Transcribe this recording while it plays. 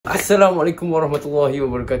Assalamualaikum warahmatullahi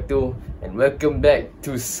wabarakatuh, and welcome back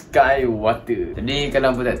to Skywater. Jadi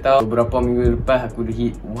kalau apa tak tahu, beberapa minggu lepas aku dah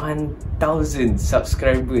hit 1000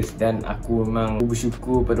 subscribers, dan aku memang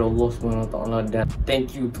bersyukur pada Allah SWT, dan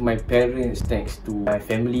thank you to my parents, thanks to my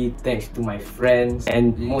family, thanks to my friends,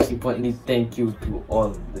 and most importantly thank you to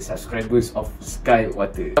all the subscribers of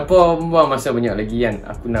Skywater. Apa membuang masa banyak lagi kan,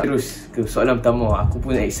 aku nak terus ke soalan pertama. Aku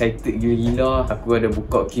pun excited gila-gila. Aku ada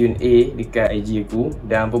buka QNA dekat IG aku,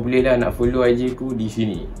 dan apa boleh lah nak follow IG aku di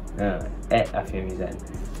sini, @afiamizan.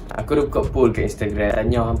 Aku dah buka poll kat Instagram,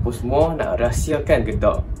 tanya hampa semua nak rahsiakan ke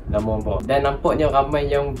tak nama hampa, dan nampaknya ramai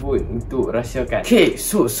yang vote untuk rahsiakan. Okay,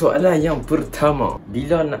 so soalan yang pertama,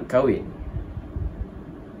 bila nak kahwin?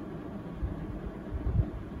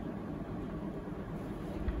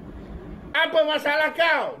 Apa masalah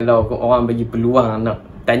kau? Kalau orang bagi peluang nak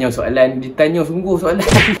tanya soalan, ditanya sungguh soalan.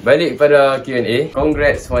 Balik pada Q&A.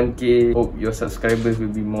 Congrats 1k. Hope your subscribers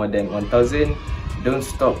will be more than 1000. Don't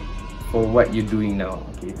stop for what you doing now.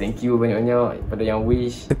 Okay, thank you banyak-banyak pada yang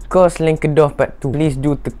wish. Teka Slang Kedah part 2. Please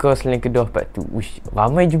do teka Slang Kedah part 2. Wish,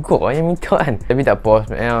 ramai juga orang yang minta kan. Tapi tak apa,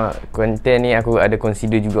 sebenarnya konten ni aku ada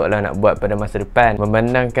consider jugalah nak buat pada masa depan.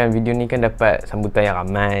 Memandangkan video ni kan dapat sambutan yang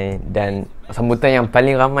ramai, dan sambutan yang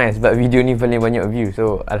paling ramai sebab video ni paling banyak view.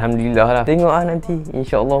 So Alhamdulillah lah. Tengok lah nanti,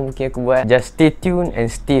 InsyaAllah mungkin aku buat. Just stay tune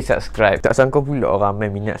and stay subscribe. Tak sangka pula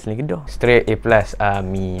ramai minat Slang Kedah. Straight A+,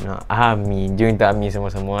 amin. Amin. Jom kita amin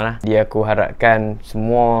sama-sama lah. Dia aku harapkan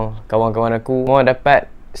semua kawan-kawan aku semua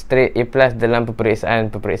dapat straight A+ dalam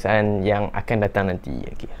peperiksaan yang akan datang nanti.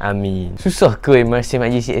 Okay. Amin. Susah ke MRSM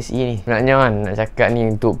GCSE ni? Sebenarnya kan nak cakap ni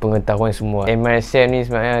untuk pengetahuan semua. MRSM ni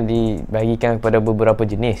sebenarnya dibagikan kepada beberapa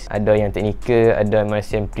jenis. Ada yang teknikal, ada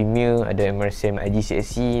MRSM Premier, ada MRSM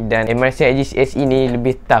GCSE, dan MRSM GCSE ni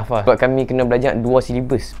lebih tough lah. Sebab kami kena belajar 2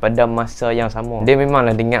 syllabus pada masa yang sama. Dia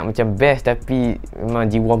memanglah dengar macam best, tapi memang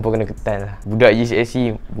jiwa pun kena ketal lah. Budak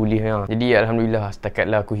GCSE boleh memang. Jadi Alhamdulillah setakat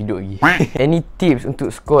lah aku hidup lagi. Any tips untuk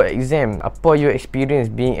score exam? Apa your experience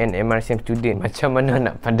being an MRSM student? Macam mana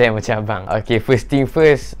nak pandai macam abang? Okay, first thing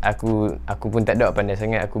first, aku pun tak ada pandai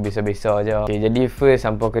sangat, aku biasa-biasa je. Okay, jadi first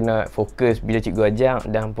hampa kena fokus bila cikgu ajak,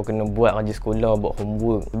 dan hampa kena buat kerja sekolah, buat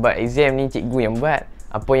homework. Sebab exam ni cikgu yang buat,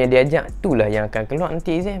 apa yang dia ajak itulah yang akan keluar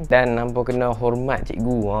nanti exam. Dan hampa kena hormat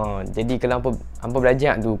cikgu. Jadi kalau hampa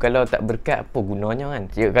belajar tu, kalau tak berkat apa gunanya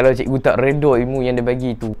kan. Kalau cikgu tak redha ilmu yang dia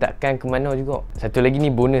bagi tu, takkan ke mana juga. Satu lagi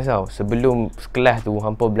ni bonus tau. Sebelum kelas tu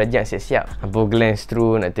hampa belajar siap-siap. Hampa glance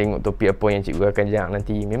through nak tengok topik apa yang cikgu akan ajak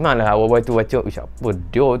nanti. Memanglah awal-awal tu baca, apa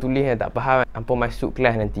dia tulis tak faham. Hampa masuk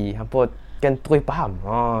kelas nanti, hampa kan terus faham.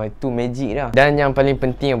 Itu magic dah. Dan yang paling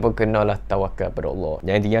penting apa, kenalah tawakal pada Allah.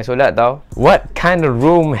 Jangan tinggal solat tau. What kind of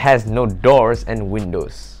room has no doors and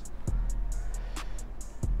windows?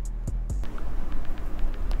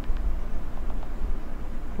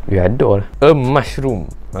 Ya ada lah. A mushroom.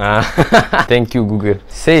 Thank you Google.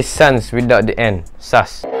 Say suns without the N.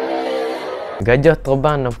 Sus. Gajah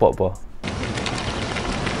terbang nampak apa?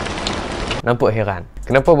 Nampak heran.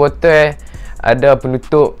 Kenapa botol ada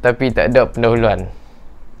penutup tapi tak ada pendahuluan?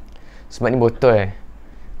 Sebab ni botol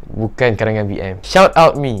bukan karangan BM. Shout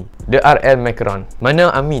out me, the RL Macron.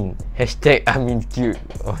 Mana Amin? Hashtag Amin cute.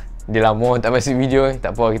 Dia lama tak masuk video.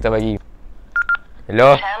 Tak apa, kita bagi.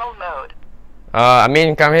 Hello.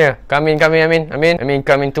 Amin, come here. Come in, Amin. Amin,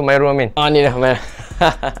 come into my room, Amin. Ni dah man.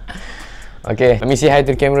 Okay, let me say hi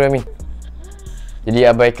to the camera, Amin. Jadi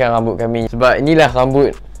abaikan rambut kami, sebab inilah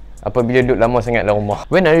rambut apabila duduk lama sangat dalam rumah.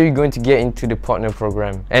 When are you going to get into the partner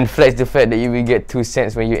program and flex the fact that you will get 2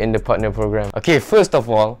 cents when you in the partner program? Okay, first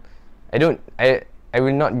of all, I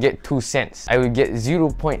will not get 2 cents. I will get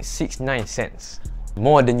 0.69 cents.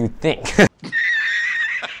 More than you think.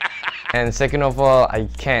 And second of all, I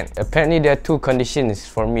can't. Apparently there are 2 conditions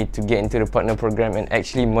for me to get into the partner program and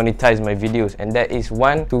actually monetize my videos, and that is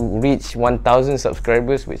 1, to reach 1000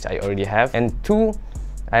 subscribers, which I already have, and 2,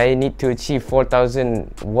 I need to achieve 4000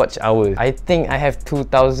 watch hours. I think I have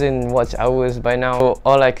 2000 watch hours by now. So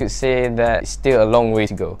all I could say that it's still a long way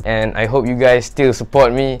to go. And I hope you guys still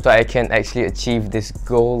support me so I can actually achieve this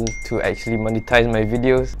goal to actually monetize my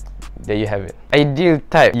videos. There you have it. Ideal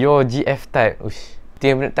type, your GF type. Uish,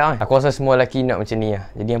 itu yang benar tahu. Aku rasa semua lelaki nak macam ni lah.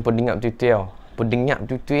 Jadi hampa dengar betul-betul tau. Hampa dengar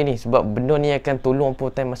betul-betul ni, sebab benda ni akan tolong hampa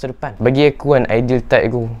time masa depan. Bagi aku kan, ideal type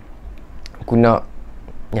aku nak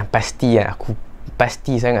yang pasti lah. Aku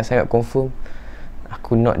pasti sangat-sangat confirm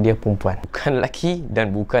aku nak dia perempuan, bukan lelaki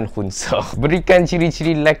dan bukan khunsa. Berikan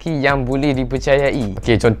ciri-ciri lelaki yang boleh dipercayai.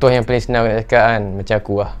 Okay, contoh yang paling senang nak cakap kan, macam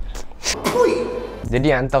aku lah.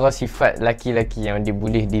 Jadi antara sifat lelaki-lelaki yang dia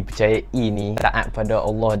boleh dipercayai ni, taat pada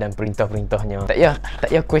Allah dan perintah-perintahnya. Tak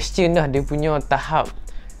payah question dah dia punya tahap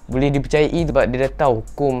boleh dipercayai sebab dia dah tahu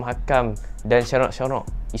hukum, hakam dan syarak-syarak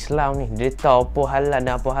Islam ni. Dia tahu apa halal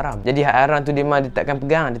dan apa haram. Jadi hak haram tu dia memang dia takkan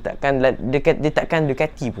pegang, dia takkan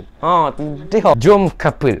dekati pun. Tu dia. Jom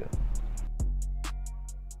couple.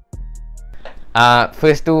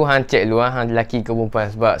 First tu hang check dulu hang lelaki ke perempuan,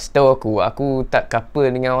 sebab setahu aku tak couple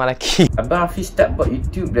dengan orang lelaki. Abang Hafiz start buat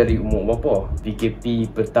YouTube dari umur berapa?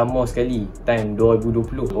 PKP pertama sekali time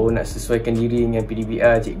 2020. Baru nak sesuaikan diri dengan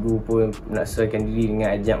PDBR, cikgu pun nak sesuaikan diri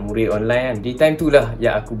dengan ajak murid online kan. Di time tu lah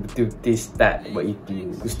yang aku betul-betul start buat YouTube.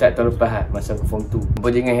 Aku start tahun lepas lah, masa aku form 2. Apa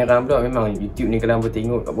jangan heran pula, memang YouTube ni kalau hang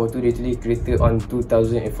tengok kat bawah tu dia tulis creator on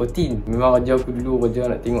 2014. Memang kerja aku dulu kerja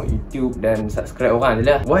nak tengok YouTube dan subscribe orang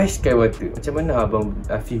je lah. Why Skywater? Macam mana Abang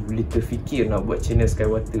Hafiz boleh terfikir nak buat channel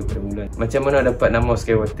Skywater pada mula? Macam mana dapat nama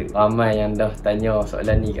Skywater? Ramai yang dah tanya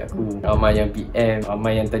soalan ni kat aku. Ramai yang PM,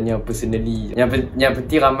 ramai yang tanya personally. Yang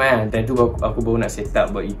penting ramai lah. Time tu aku baru nak set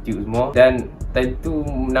up buat YouTube semua. Dan time tu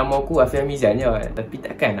nama aku Hafiz Hamizan je. Tapi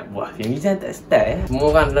takkan nak buat Hafiz Hamizan tak start ya.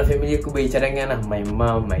 Semua orang dalam family aku bagi cadangan lah. My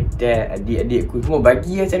mom, my dad, adik-adik aku semua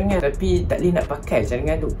bagi lah cadangan. Tapi tak boleh nak pakai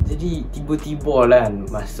cadangan tu. Jadi tiba-tiba lah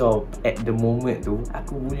masa at the moment tu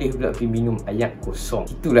aku boleh pula pergi minum air kosong.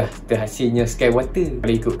 Itulah terhasilnya Skywater.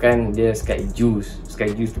 Kalau ikutkan dia Sky Juice.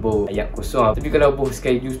 Sky Juice tu baru air kosong. Tapi kalau buah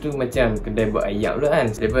Sky Juice tu macam kedai buat air pula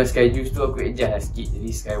kan. Daripada Sky Juice tu aku adjust lah sikit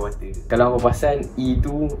jadi Skywater. Kalau apa pasal E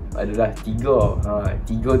tu adalah 3.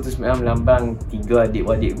 3 tu sebenarnya melambang 3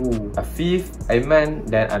 adik-beradik ku, Afif, Aiman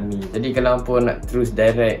dan Ami. Jadi kalau apa nak terus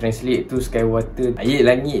direct translate tu Skywater, ayat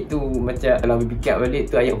langit tu macam kalau fikir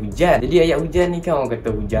balik tu ayat hujan. Jadi ayat hujan ni kan orang kata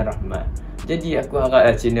hujan rahmat. Jadi aku harap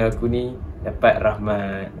lah channel aku ni dapat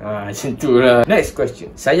rahmat. Macam tu lah. Next question.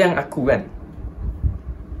 Sayang aku kan?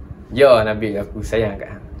 Ya Nabil, aku sayang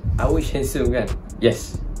kat hang. I wish handsome kan?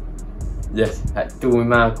 Yes. Tu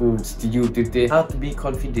memang aku setuju betul-betul. How to be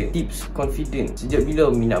confident. Tips confident. Sejak bila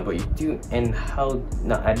Umi nak buat YouTube and how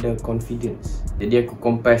nak ada confidence. Jadi aku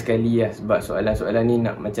compare sekali lah sebab soalan-soalan ni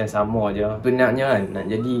nak macam sama je. Sebenarnya kan nak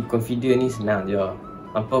jadi confident ni senang je.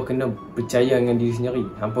 Hampa kena percaya dengan diri sendiri.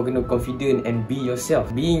 Hampa kena confident and be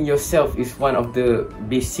yourself. Being yourself is one of the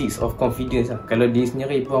basics of confidence lah. Kalau diri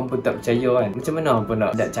sendiri pun hampa tak percaya kan, macam mana hampa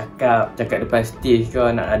nak cakap depan stage ke,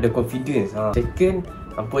 nak ada confidence. Second,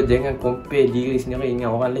 hampa jangan compare diri sendiri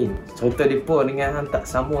dengan orang lain. Cerita mereka dengan hang tak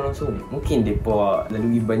sama langsung. Mungkin mereka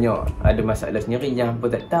lalui banyak ada masalah sendiri yang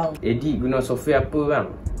hampa tak tahu. Edit guna software apa bang?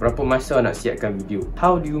 Berapa masa nak siapkan video?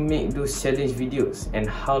 How do you make those challenge videos? And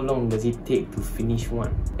how long does it take to finish one?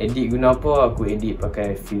 Edit guna apa? Aku edit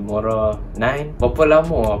pakai Filmora 9. Berapa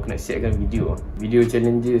lama aku nak siapkan video? Video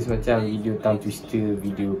challenges macam video tongue twister,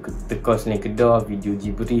 video teka selain kedah, video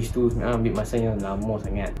gibberish tu sebenarnya ambil masa yang lama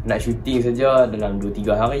sangat. Nak shooting saja dalam 2-3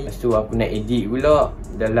 hari. Lepas tu aku nak edit pula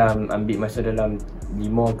ambil masa dalam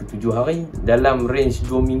 5 ke 7 hari. Dalam range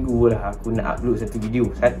 2 minggu lah aku nak upload satu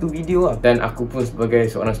video lah. Dan aku pun sebagai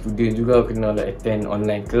seorang student juga kena lah attend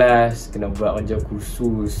online class, kena buat kerja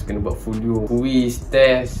kursus, kena buat folio, quiz,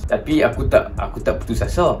 test. Tapi aku tak putus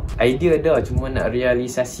asa. Idea dah, cuma nak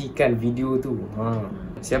realisasikan video tu.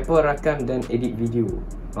 Siapa rakam dan edit video?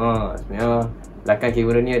 Sebenarnya rakam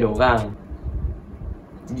kamera ni ada orang.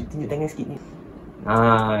 Tunjuk tangan sikit ni.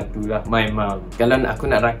 Itulah my mom. Kalau aku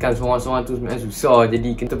nak rakam seorang-seorang tu sebenarnya susah.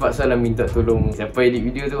 Jadi kita terpaksa lah minta tolong siapa edit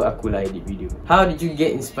video tu, akulah edit video. How did you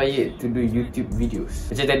get inspired to do YouTube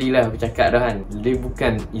videos? Macam tadilah aku cakap dah kan, dia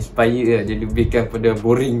bukan inspired lah, dia lebih kepada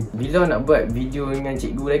boring. Bila nak buat video dengan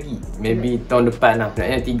cikgu lagi? Maybe tahun depan lah.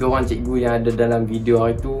 Sebenarnya 3 orang cikgu yang ada dalam video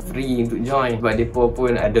hari tu free untuk join. Sebab mereka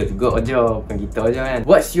pun ada juga kerja, bukan kita je kan.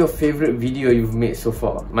 What's your favourite video you've made so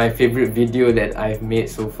far? My favourite video that I've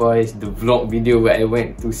made so far is the vlog video where I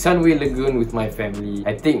went to Sunway Lagoon with my family.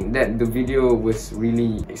 I think that the video was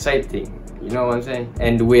really exciting. You know what I'm saying?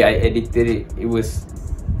 And the way I edited it, it was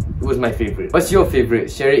my favourite. What's your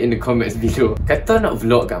favourite? Share it in the comments below. Kata nak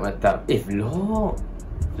vlog kat mata. Vlog.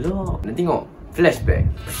 Nak tengok flashback.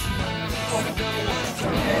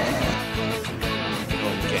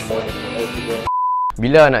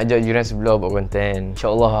 Bila nak ajak jiran sebelah buat konten?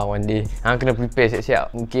 InsyaAllah lah one day. Hang kena prepare siap-siap.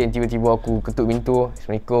 Mungkin tiba-tiba aku ketuk pintu.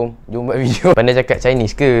 Assalamualaikum, jom buat video. Pandai cakap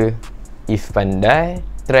Chinese ke? If pandai,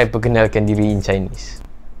 try perkenalkan diri in Chinese.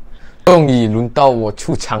 终于轮到我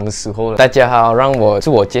出场的时候了。大家好，让我自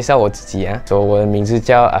我介绍我自己啊。说我的名字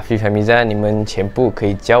叫阿菲法米扎，你们全部可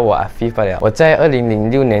以叫我阿菲罢了。我在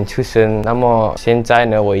2006年出生，那么现在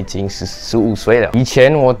呢，我已经15岁了。以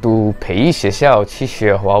前我读培育学校去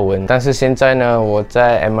学华文，但是现在呢，我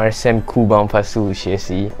在 MRSM 库邦法术学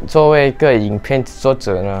习。作为一个影片制作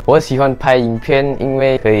者呢，我喜欢拍影片，因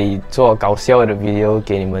为可以做搞笑的 video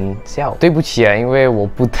给你们笑。对不起啊，因为我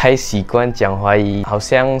不太习惯讲华语，好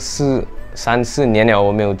像是3、4年了，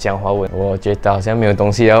我没有讲华文，我觉得好像没有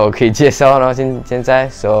东西了，我可以介绍了。现在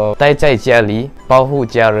 ，so 待在家里，保护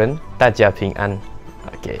家人，大家平安。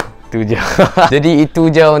OK。Itu je. Jadi itu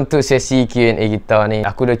je untuk sesi Q&A kita ni.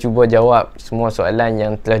 Aku dah cuba jawab semua soalan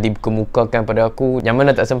yang telah dikemukakan pada aku. Yang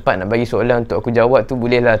mana tak sempat nak bagi soalan untuk aku jawab tu,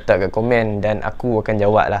 bolehlah letak kat komen dan aku akan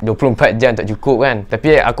jawab lah. 24 jam tak cukup kan.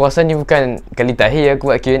 Tapi aku rasa ni bukan kali terakhir aku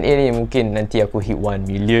buat Q&A ni. Mungkin nanti aku hit 1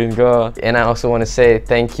 million ke. And I also want to say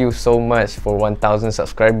thank you so much for 1000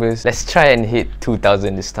 subscribers. Let's try and hit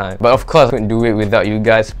 2000 this time. But of course I couldn't do it without you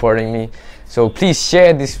guys supporting me. So please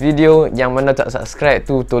share this video. Yang mana tak subscribe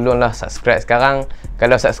tu, tolonglah subscribe sekarang.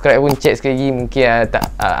 Kalau subscribe pun check sekali lagi, mungkin tak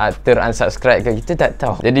ter-unsubscribe ke, kita tak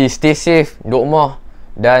tahu. Jadi stay safe, duduk rumah.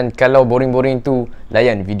 Dan kalau boring-boring tu,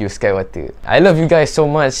 layan video Skywater. I love you guys so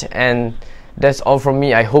much and that's all from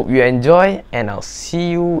me. I hope you enjoy and I'll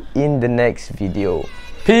see you in the next video.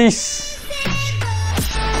 Peace.